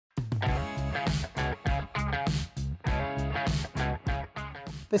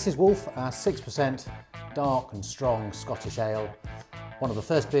This is Wolf, our 6% dark and strong Scottish ale. One of the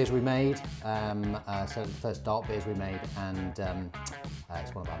first beers we made, so the first dark beers we made, and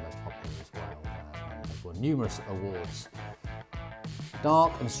it's one of our most popular as well, and has won numerous awards.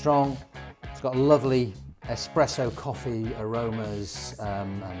 Dark and strong, it's got lovely espresso coffee aromas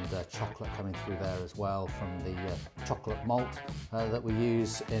and chocolate coming through there as well from the chocolate malt that we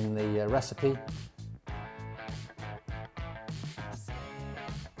use in the recipe.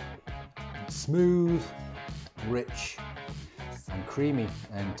 Smooth, rich and creamy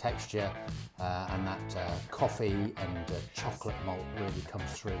in texture, and that coffee and chocolate malt really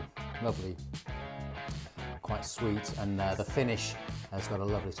comes through. Lovely, quite sweet, and the finish has got a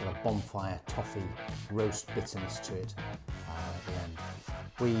lovely sort of bonfire toffee roast bitterness to it at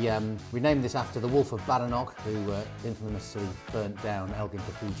the end. We named this after the Wolf of Badenoch, who infamously burnt down Elgin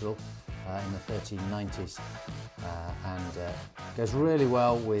Cathedral in the 1390s, and goes really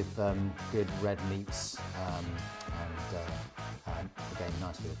well with good red meats, and again,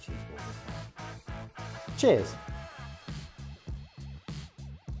 nice bit of cheese balls. Cheers!